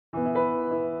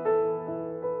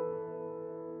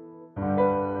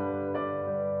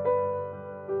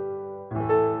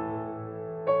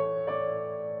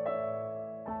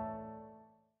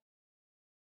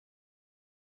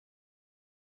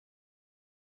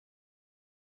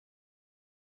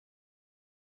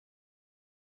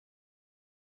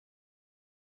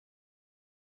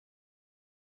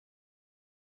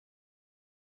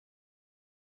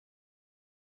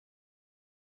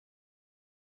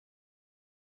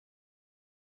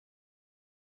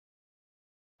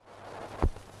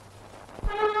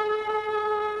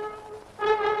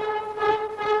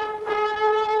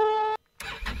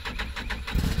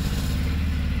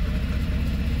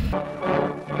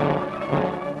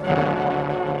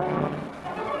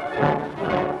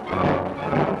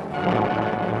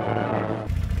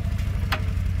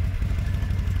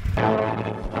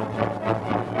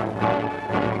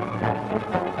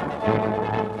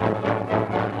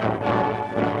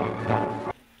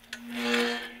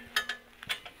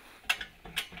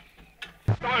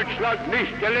Deutschland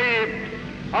nicht gelebt.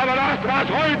 Aber das, was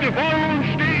heute vor uns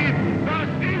steht, das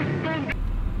ist und...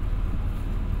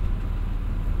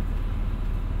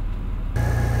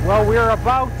 Well, we're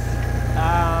about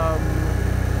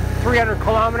 300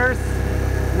 kilometers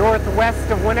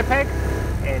northwest of Winnipeg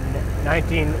in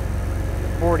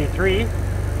 1943,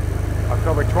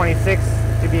 October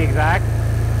 26th to be exact.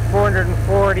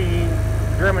 440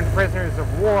 German prisoners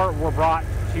of war were brought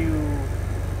to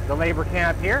the labor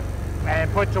camp here and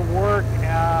put to work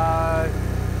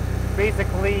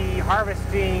basically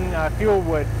harvesting fuel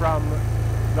wood from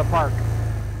the park.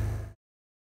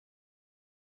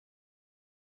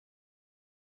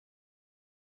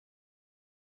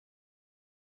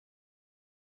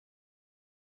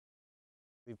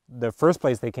 The first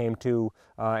place they came to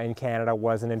in Canada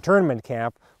was an internment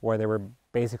camp where they were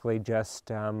basically just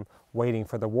waiting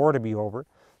for the war to be over.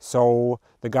 So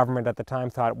the government at the time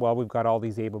thought, well, we've got all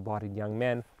these able-bodied young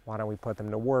men, why don't we put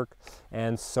them to work?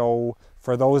 And so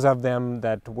for those of them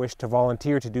that wished to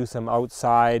volunteer to do some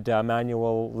outside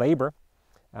manual labor,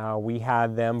 we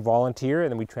had them volunteer,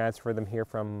 and then we transferred them here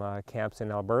from camps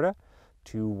in Alberta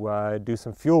to do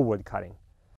some fuel wood cutting.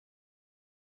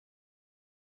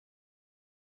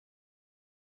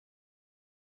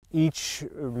 Each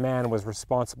man was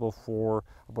responsible for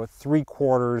about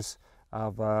 3/4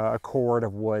 of a cord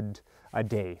of wood a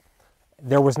day.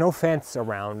 There was no fence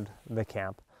around the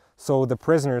camp, so the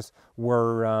prisoners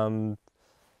were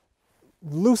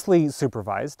loosely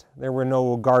supervised. There were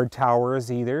no guard towers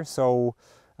either, so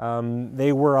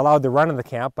they were allowed to run in the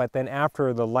camp, but then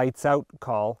after the lights out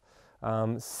call,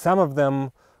 some of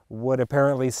them would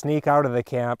apparently sneak out of the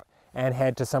camp and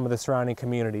head to some of the surrounding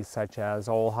communities such as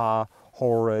Olha,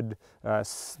 Horud,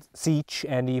 Seach,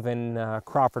 and even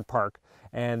Crawford Park.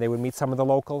 And they would meet some of the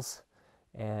locals,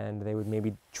 and they would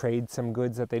maybe trade some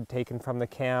goods that they'd taken from the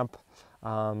camp.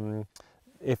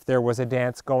 If there was a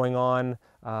dance going on,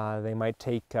 they might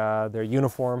take their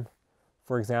uniform,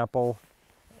 for example,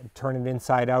 and turn it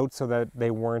inside out so that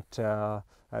they weren't,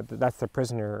 that's the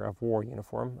prisoner of war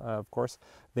uniform, of course.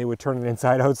 They would turn it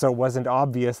inside out so it wasn't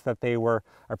obvious that they were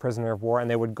a prisoner of war, and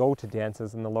they would go to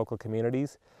dances in the local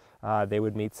communities. They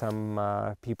would meet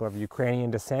some people of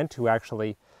Ukrainian descent who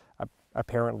actually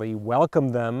apparently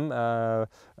welcomed them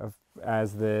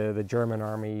as the German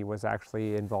army was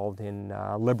actually involved in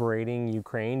liberating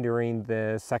Ukraine during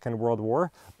the Second World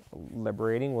War.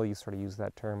 Liberating, we'll sort of use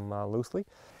that term loosely.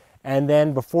 And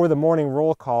then before the morning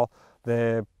roll call,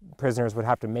 the prisoners would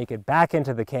have to make it back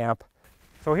into the camp.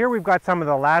 So here we've got some of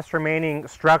the last remaining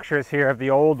structures here of the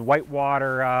old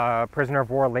Whitewater prisoner of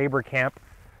war labor camp.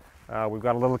 We've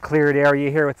got a little cleared area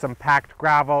here with some packed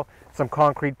gravel, some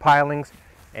concrete pilings,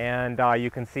 and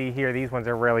you can see here these ones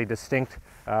are really distinct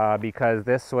because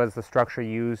this was the structure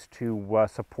used to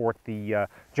support the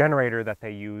generator that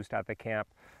they used at the camp.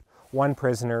 One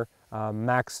prisoner,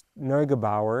 Max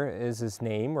Neugebauer is his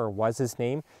name, or was his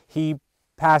name. He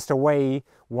passed away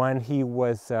when he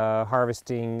was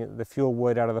harvesting the fuel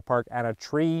wood out of the park and a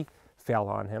tree fell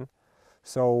on him.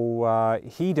 So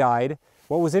he died.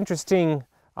 What was interesting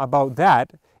about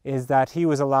that is that he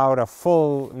was allowed a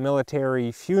full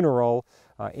military funeral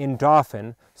in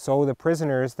Dauphin, so the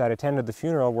prisoners that attended the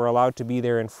funeral were allowed to be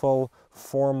there in full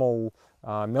formal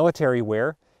military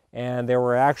wear, and there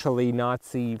were actually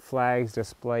Nazi flags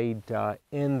displayed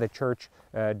in the church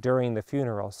during the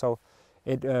funeral. So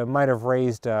it might have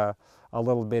raised a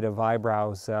little bit of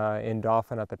eyebrows in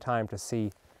Dauphin at the time to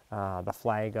see the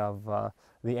flag of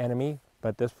the enemy,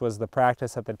 but this was the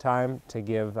practice at the time, to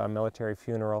give a military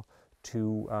funeral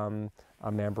to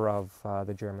a member of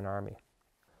the German army.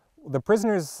 The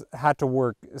prisoners had to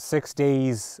work 6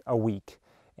 days a week,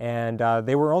 and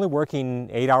they were only working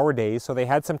 8-hour days, so they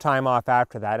had some time off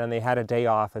after that, and they had a day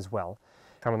off as well.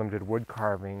 Some of them did wood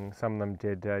carving, some of them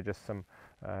did just some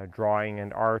drawing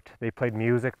and art. They played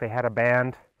music, they had a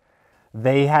band.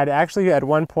 They had actually at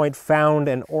one point found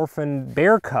an orphan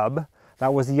bear cub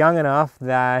that was young enough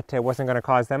that it wasn't going to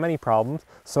cause them any problems,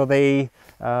 so they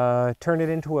turned it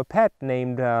into a pet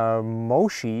named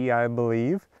Moshi, I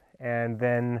believe, and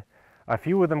then a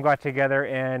few of them got together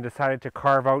and decided to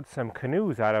carve out some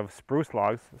canoes out of spruce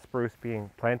logs, spruce being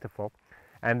plentiful,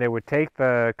 and they would take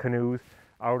the canoes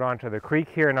out onto the creek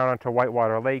here and out onto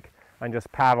Whitewater Lake and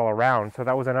just paddle around. So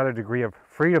that was another degree of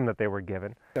freedom that they were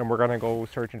given. And we're going to go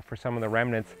searching for some of the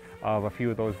remnants of a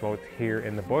few of those boats here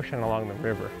in the bush and along the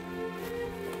river.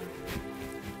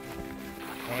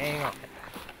 Hang on.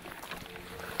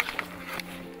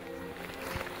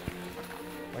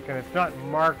 Like, and it's not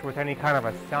marked with any kind of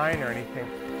a sign or anything.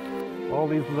 All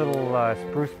these little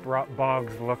spruce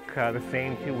bogs look the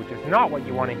same too, which is not what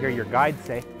you want to hear your guide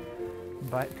say.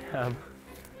 But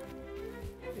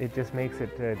it just makes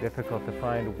it difficult to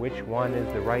find which one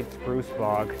is the right spruce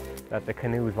log that the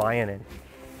canoe is lying in.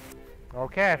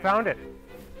 Okay, I found it.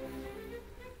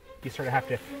 You sort of have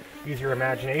to use your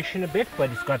imagination a bit, but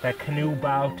it's got that canoe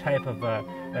bow type of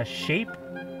a shape.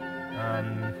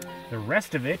 The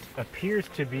rest of it appears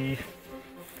to be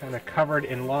kind of covered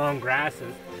in long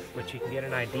grasses, but you can get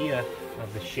an idea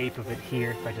of the shape of it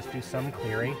here if I just do some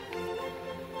clearing. See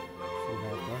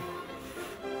that there?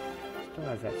 Still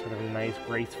has that sort of nice,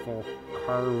 graceful,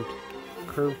 curve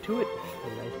to it. A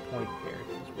nice point there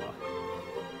as well.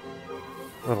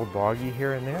 Little doggy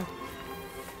here and there.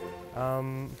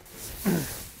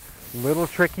 Little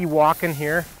tricky walking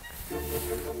here.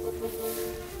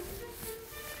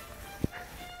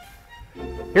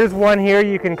 Here's one here,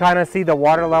 you can kind of see the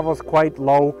water level's quite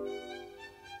low.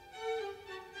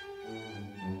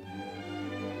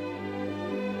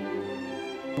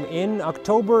 In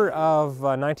October of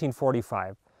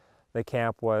 1945, the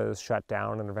camp was shut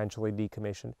down and eventually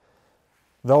decommissioned.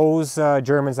 Those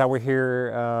Germans that were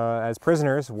here as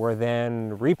prisoners were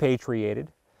then repatriated.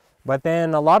 But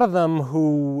then a lot of them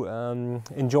who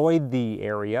enjoyed the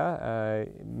area,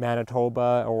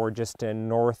 Manitoba or just in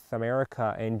North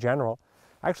America in general,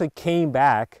 actually came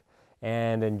back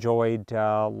and enjoyed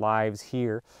lives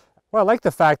here. Well, I like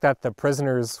the fact that the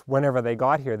prisoners, whenever they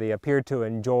got here, they appeared to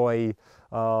enjoy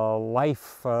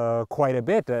life quite a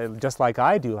bit, just like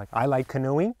I do. Like, I like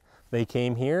canoeing. They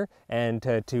came here and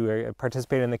to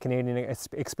participate in the Canadian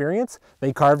experience.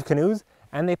 They carved canoes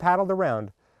and they paddled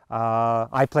around.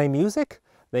 I play music.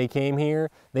 They came here,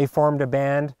 they formed a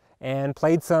band and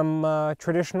played some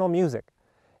traditional music.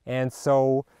 And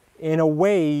so in a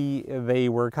way, they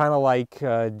were kind of like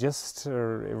just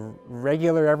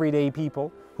regular everyday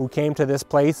people who came to this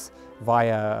place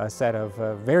via a set of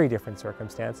very different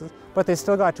circumstances, but they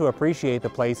still got to appreciate the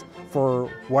place for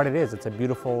what it is. It's a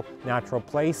beautiful natural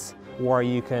place where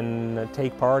you can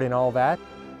take part in all that,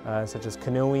 such as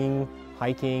canoeing,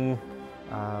 hiking,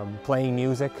 playing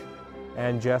music,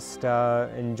 and just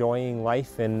enjoying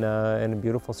life in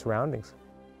beautiful surroundings.